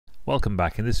Welcome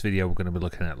back. In this video we're going to be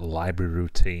looking at library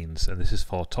routines, and this is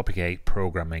for topic 8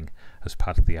 programming as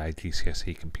part of the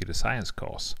IGCSE computer science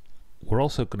course. We're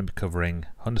also going to be covering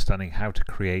understanding how to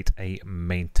create a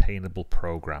maintainable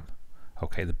program.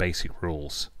 Okay, the basic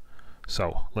rules.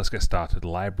 So let's get started.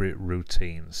 Library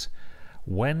routines.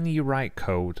 When you write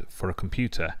code for a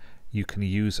computer, you can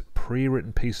use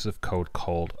pre-written pieces of code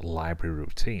called library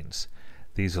routines.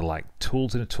 These are like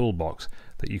tools in a toolbox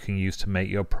that you can use to make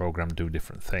your program do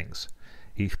different things.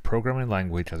 Each programming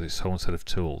language has its own set of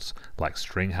tools, like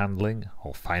string handling,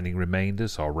 or finding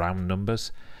remainders, or round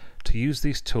numbers. To use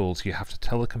these tools, you have to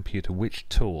tell the computer which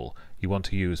tool you want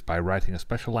to use by writing a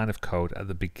special line of code at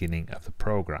the beginning of the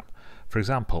program. For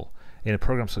example, in a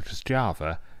program such as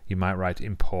Java, you might write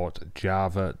import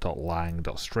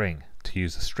java.lang.String to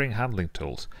use the string handling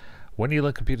tools. When you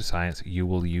learn computer science, you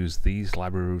will use these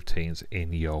library routines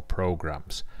in your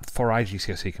programs. For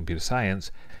IGCSE computer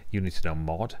science, you need to know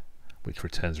mod, which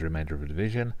returns the remainder of a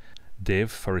division,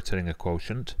 div for returning a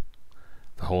quotient,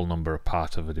 the whole number a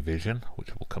part of a division, which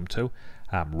we'll come to,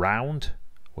 round,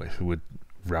 which would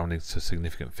rounding to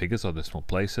significant figures or decimal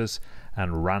places,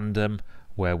 and random,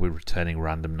 where we're returning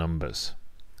random numbers.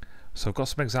 So I've got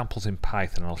some examples in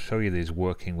Python, and I'll show you these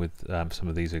working with some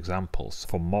of these examples.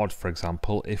 For mod, for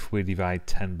example, if we divide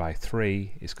 10 by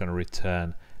 3, it's going to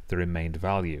return the remainder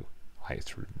value.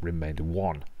 It's remainder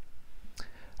 1.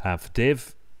 For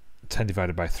div, 10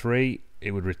 divided by 3,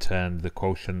 it would return the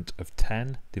quotient of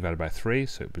 10 divided by 3,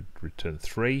 so it would return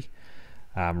 3.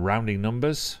 Rounding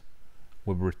numbers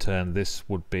would return, this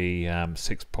would be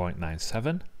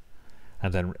 6.97,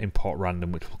 and then import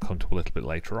random, which we'll come to a little bit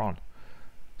later on.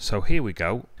 So here we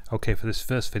go. Okay, for this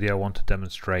first video I want to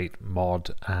demonstrate mod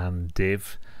and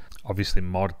div. Obviously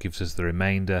mod gives us the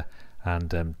remainder,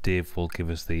 and div will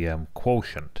give us the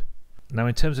quotient. Now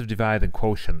in terms of divide and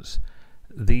quotients,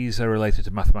 these are related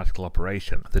to mathematical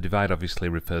operation. The divide obviously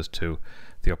refers to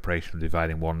the operation of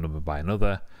dividing one number by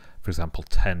another. For example,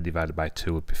 10 divided by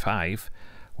 2 would be 5,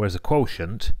 whereas a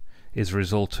quotient is a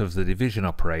result of the division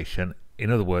operation. In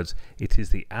other words, it is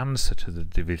the answer to the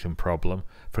division problem.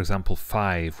 For example,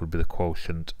 5 would be the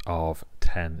quotient of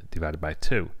 10 divided by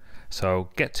 2. So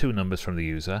get two numbers from the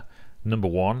user, number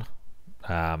 1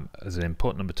 as an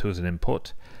input, number 2 as an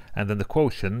input, and then the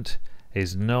quotient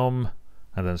is num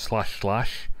and then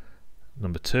 //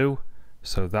 number 2,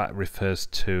 so that refers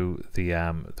to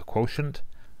the quotient,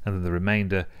 and then the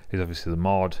remainder is obviously the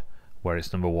mod, where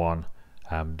it's number 1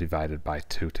 divided by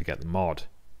 2 to get the mod.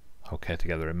 Okay, to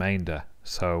get the remainder.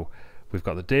 So we've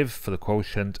got the div for the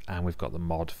quotient and we've got the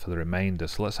mod for the remainder.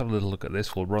 So let's have a little look at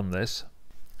this. We'll run this,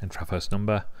 enter our first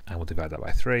number, and we'll divide that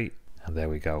by 3, and there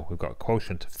we go. We've got a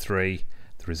quotient of 3,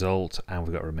 the result, and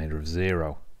we've got a remainder of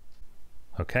 0.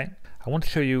 Okay, I want to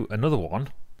show you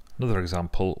another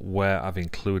example where I've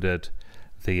included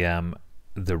the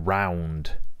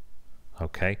round.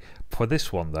 Okay, for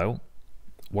this one though,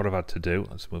 what I've had to do,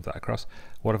 let's move that across.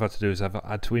 What I've had to do is I've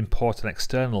had to import an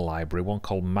external library, one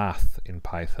called math in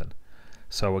Python.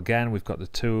 So again, we've got the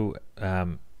two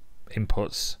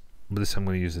inputs. With this I'm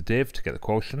going to use the div to get the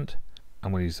quotient.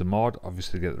 I'm going to use the mod,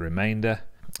 obviously, to get the remainder.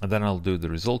 And then I'll do the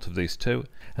result of these two.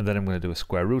 And then I'm going to do a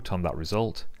square root on that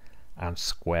result and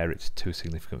square it to two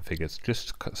significant figures,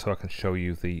 just so I can show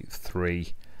you the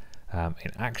three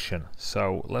in action.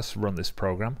 So let's run this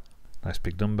program. Nice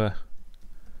big number.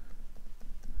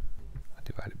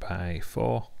 Divided by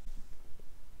 4,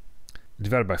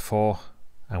 divided by 4,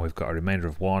 and we've got a remainder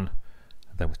of 1,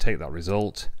 and then we take that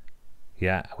result,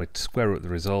 and we square root the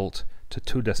result to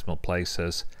 2 decimal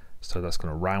places, so that's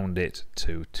going to round it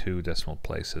to 2 decimal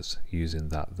places using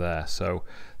that there. So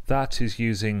that is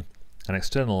using an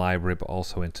external library but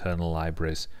also internal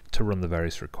libraries to run the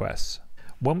various requests.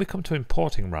 When we come to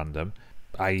importing random,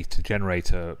 i.e. to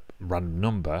generate a random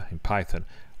number in Python,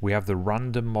 we have the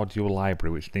random module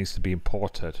library which needs to be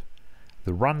imported.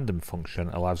 The random function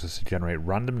allows us to generate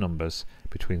random numbers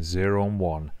between 0 and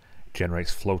 1. It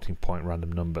generates floating point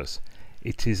random numbers.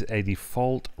 It is a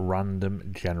default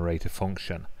random generator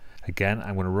function. Again,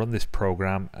 I'm going to run this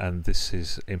program, and this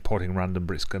is importing random,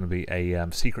 but it's going to be a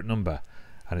secret number,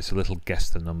 and it's a little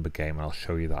guess the number game, and I'll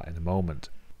show you that in a moment.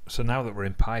 So now that we're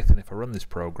in Python, if I run this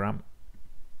program,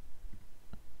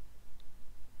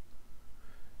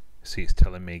 see, it's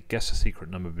telling me guess a secret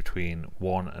number between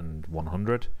 1 and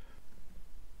 100,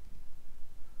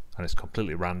 and it's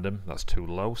completely random. That's too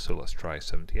low, so let's try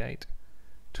 78.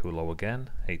 Too low again,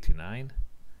 89.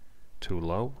 Too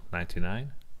low,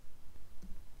 99.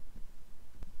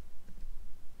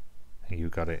 And you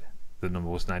got it. The number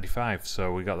was 95,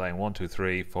 so we got that in 1, 2,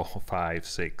 3, 4, 5,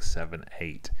 6, 7,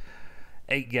 8.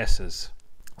 8 guesses.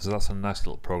 So that's a nice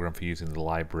little program for using the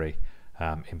library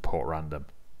import random.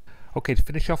 Okay, to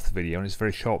finish off the video, and it's a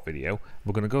very short video,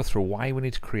 we're going to go through why we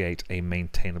need to create a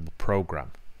maintainable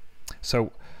program.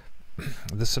 So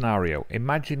the scenario,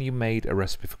 imagine you made a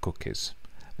recipe for cookies,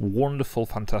 wonderful,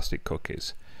 fantastic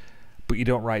cookies, but you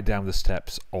don't write down the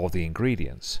steps or the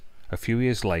ingredients. A few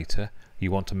years later, you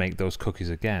want to make those cookies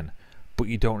again, but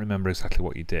you don't remember exactly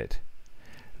what you did.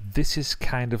 This is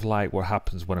kind of like what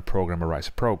happens when a programmer writes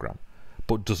a program,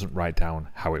 but doesn't write down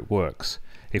how it works.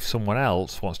 If someone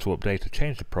else wants to update or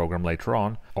change the program later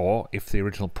on, or if the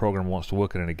original program wants to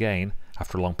work on it again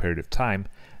after a long period of time,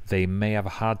 they may have a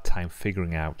hard time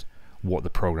figuring out what the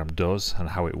program does and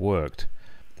how it worked.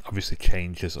 Obviously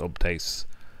changes, updates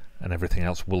and everything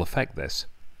else will affect this.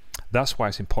 That's why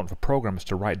it's important for programmers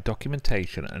to write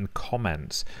documentation and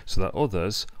comments so that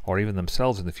others, or even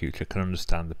themselves in the future, can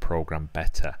understand the program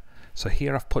better. So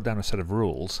here I've put down a set of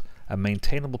rules. A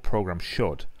maintainable program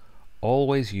should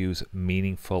always use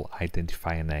meaningful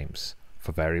identifier names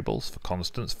for variables, for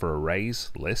constants, for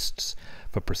arrays, lists,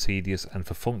 for procedures and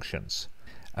for functions.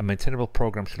 A maintainable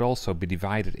program should also be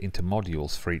divided into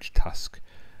modules for each task,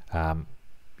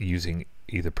 using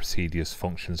either procedures,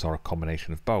 functions, or a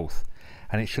combination of both.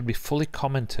 And it should be fully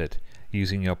commented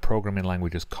using your programming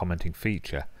language's commenting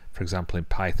feature. For example, in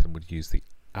Python would use the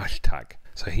hashtag.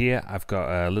 So here I've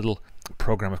got a little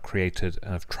program I've created,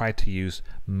 and I've tried to use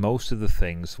most of the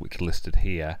things which are listed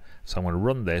here. So I'm going to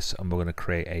run this and we're going to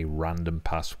create a random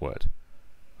password,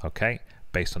 okay,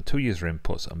 based on 2 user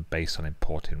inputs and based on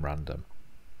importing random.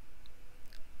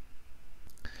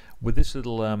 With this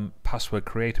little password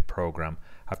creator program,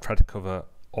 I've tried to cover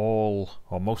all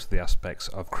or most of the aspects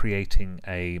of creating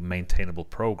a maintainable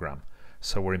program.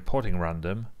 So we're importing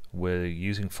random, we're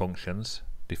using functions,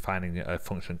 defining a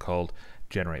function called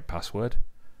generate password,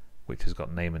 which has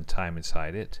got name and time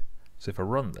inside it. So if I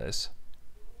run this,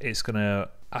 it's going to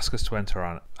ask us to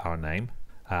enter our name,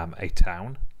 a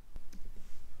town,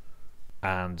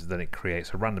 and then it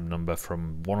creates a random number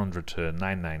from 100 to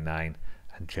 999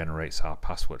 and generates our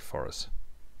password for us.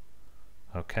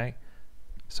 Okay,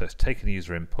 so it's taking the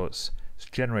user inputs, it's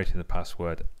generating the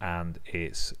password, and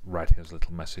it's writing us a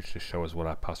little message to show us what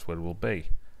our password will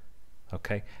be.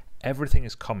 Okay, everything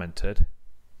is commented,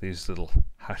 these little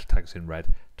hashtags in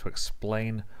red, to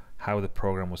explain how the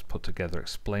program was put together,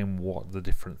 explain what the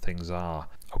different things are.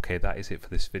 Okay, that is it for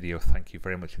this video. Thank you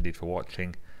very much indeed for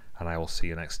watching, and I will see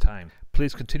you next time.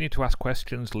 Please continue to ask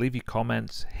questions, leave your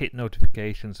comments, hit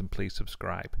notifications, and please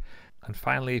subscribe. And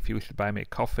finally, if you wish to buy me a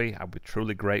coffee, I'd be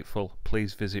truly grateful.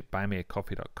 Please visit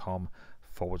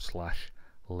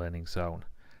buymeacoffee.com/learning zone.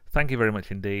 Thank you very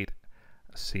much indeed.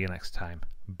 See you next time.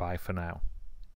 Bye for now.